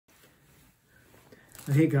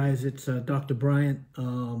Hey guys, it's Dr. Bryant. I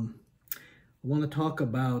want to talk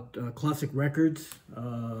about classic records,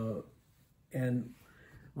 and I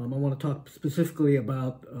want to talk specifically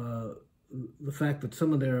about the fact that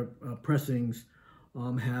some of their pressings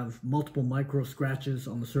have multiple micro scratches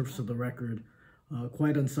on the surface of the record,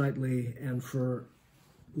 quite unsightly, and for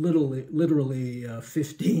literally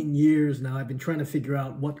 15 years now I've been trying to figure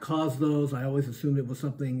out what caused those. I always assumed it was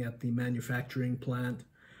something at the manufacturing plant.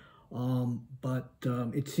 But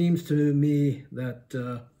it seems to me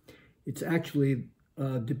that it actually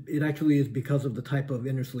is because of the type of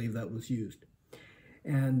inner sleeve that was used,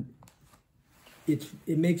 and it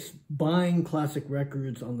makes buying classic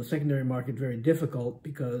records on the secondary market very difficult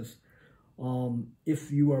because if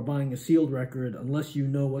you are buying a sealed record, unless you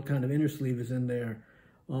know what kind of inner sleeve is in there,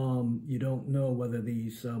 you don't know whether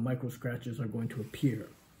these micro scratches are going to appear.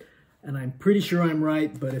 And I'm pretty sure I'm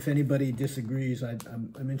right, but if anybody disagrees,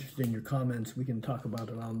 I'm interested in your comments. We can talk about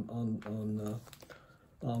it on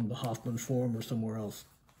the Hoffman Forum or somewhere else.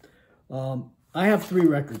 I have 3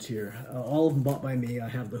 records here, all of them bought by me. I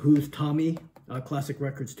have the Who's Tommy Classic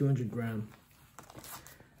Records 200 gram,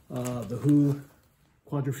 the Who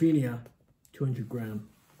Quadrophenia 200 gram,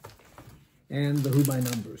 and the Who by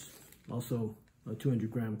Numbers, also a 200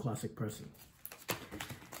 gram classic pressing.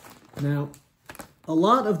 Now, a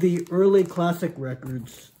lot of the early classic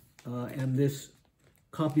records and this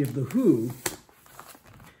copy of The Who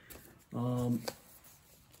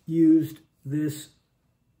used this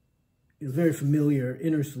very familiar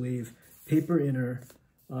inner sleeve, paper inner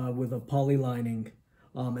with a poly lining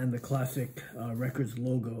and the classic records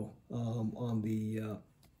logo on the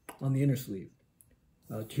inner sleeve.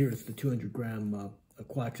 Here is the 200 gram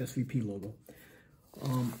Quax SVP logo.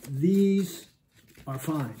 These are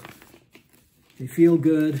fine. They feel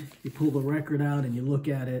good. You pull the record out and you look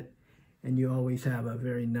at it, and you always have a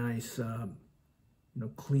very nice,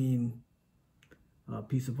 clean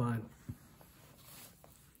piece of vinyl.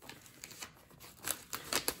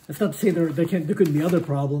 That's not to say there couldn't be other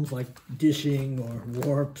problems like dishing or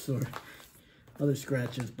warps or other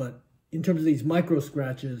scratches, but in terms of these micro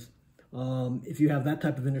scratches, if you have that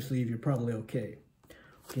type of inner sleeve, you're probably okay.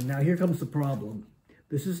 Okay, now here comes the problem.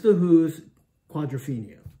 This is the Who's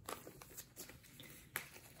Quadrophenia.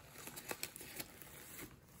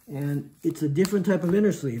 And it's a different type of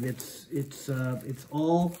inner sleeve. It's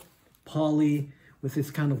all poly with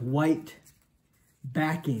this kind of white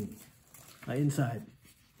backing inside.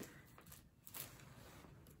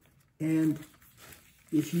 And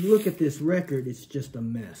if you look at this record, it's just a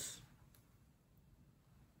mess.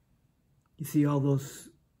 You see all those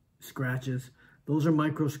scratches? Those are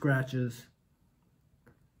micro scratches.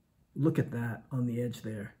 Look at that on the edge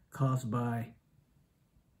there, caused by,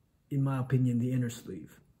 in my opinion, the inner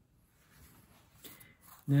sleeve.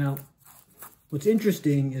 Now, what's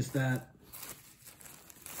interesting is that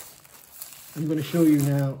I'm going to show you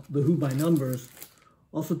now the Who by Numbers,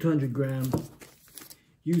 also 200 gram,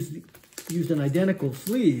 used an identical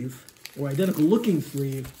sleeve, or identical looking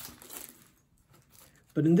sleeve,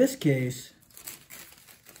 but in this case,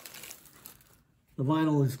 the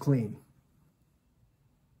vinyl is clean.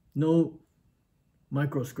 No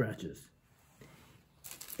micro scratches.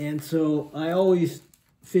 And so I always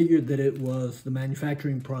figured that it was the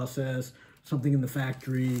manufacturing process, something in the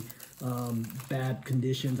factory, bad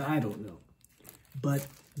conditions, I don't know. But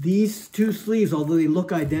these 2 sleeves, although they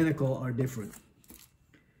look identical, are different.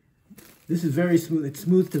 This is very smooth. It's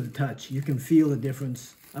smooth to the touch. You can feel the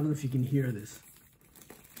difference. I don't know if you can hear this.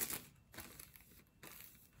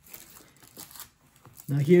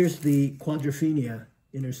 Now here's the Quadrophenia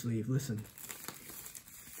inner sleeve. Listen.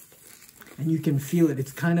 And you can feel it.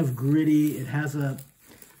 It's kind of gritty. It has a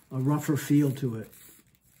rougher feel to it.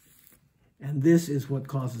 And this is what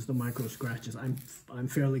causes the micro scratches. I'm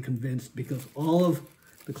fairly convinced, because all of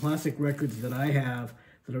the classic records that I have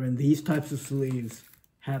that are in these types of sleeves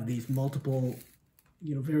have these multiple,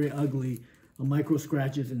 very ugly micro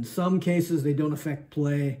scratches. In some cases, they don't affect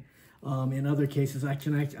play. In other cases, I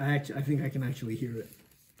think I can actually hear it.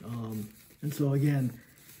 And so again,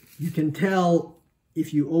 you can tell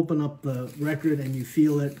if you open up the record and you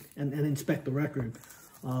feel it and inspect the record.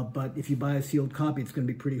 But if you buy a sealed copy, it's going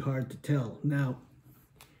to be pretty hard to tell. Now,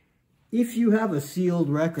 if you have a sealed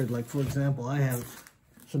record, like for example, I have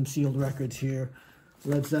some sealed records here,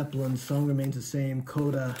 Led Zeppelin, Song Remains the Same,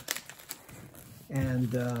 Coda,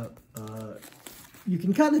 and you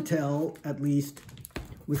can kind of tell, at least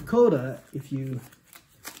with Coda, if you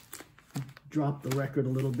drop the record a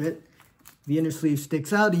little bit, the inner sleeve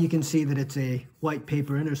sticks out, and you can see that it's a white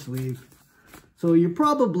paper inner sleeve. So you're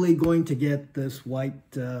probably going to get this white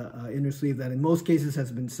inner sleeve that in most cases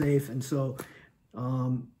has been safe. And so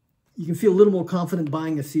You can feel a little more confident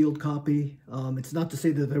buying a sealed copy. It's not to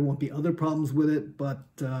say that there won't be other problems with it, but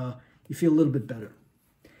you feel a little bit better.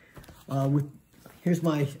 Here's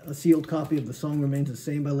my sealed copy of The Song Remains the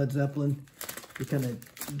Same by Led Zeppelin. You kind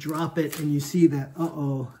of drop it and you see that,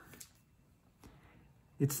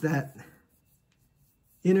 it's that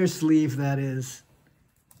inner sleeve that is,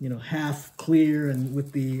 you know, half clear and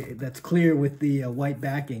that's clear with the white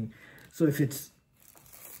backing. So if it's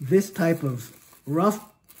this type of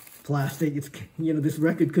rough plastic, it's, you know, this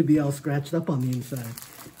record could be all scratched up on the inside.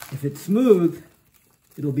 If it's smooth,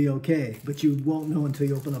 it'll be okay, but you won't know until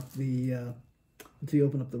you open up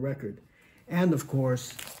the record. And of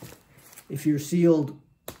course, if your sealed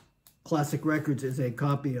Classic Records is a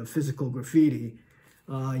copy of Physical Graffiti,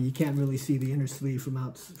 you can't really see the inner sleeve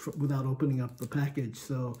without opening up the package,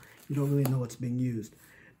 so you don't really know what's being used.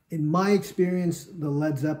 In my experience, the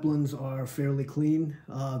Led Zeppelins are fairly clean.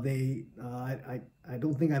 I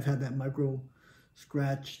don't think I've had that micro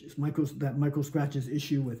scratches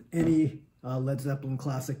issue with any Led Zeppelin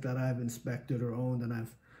classic that I've inspected or owned, and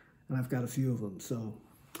I've got a few of them. So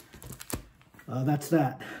that's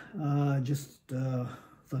that. Just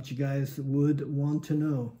thought you guys would want to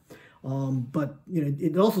know. But you know,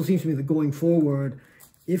 it also seems to me that going forward,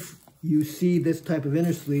 if you see this type of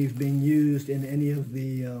inner sleeve being used in any of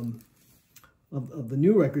the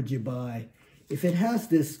new records you buy, if it has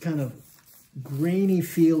this kind of grainy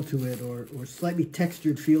feel to it or slightly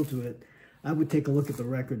textured feel to it, I would take a look at the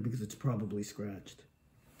record because it's probably scratched.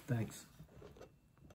 Thanks.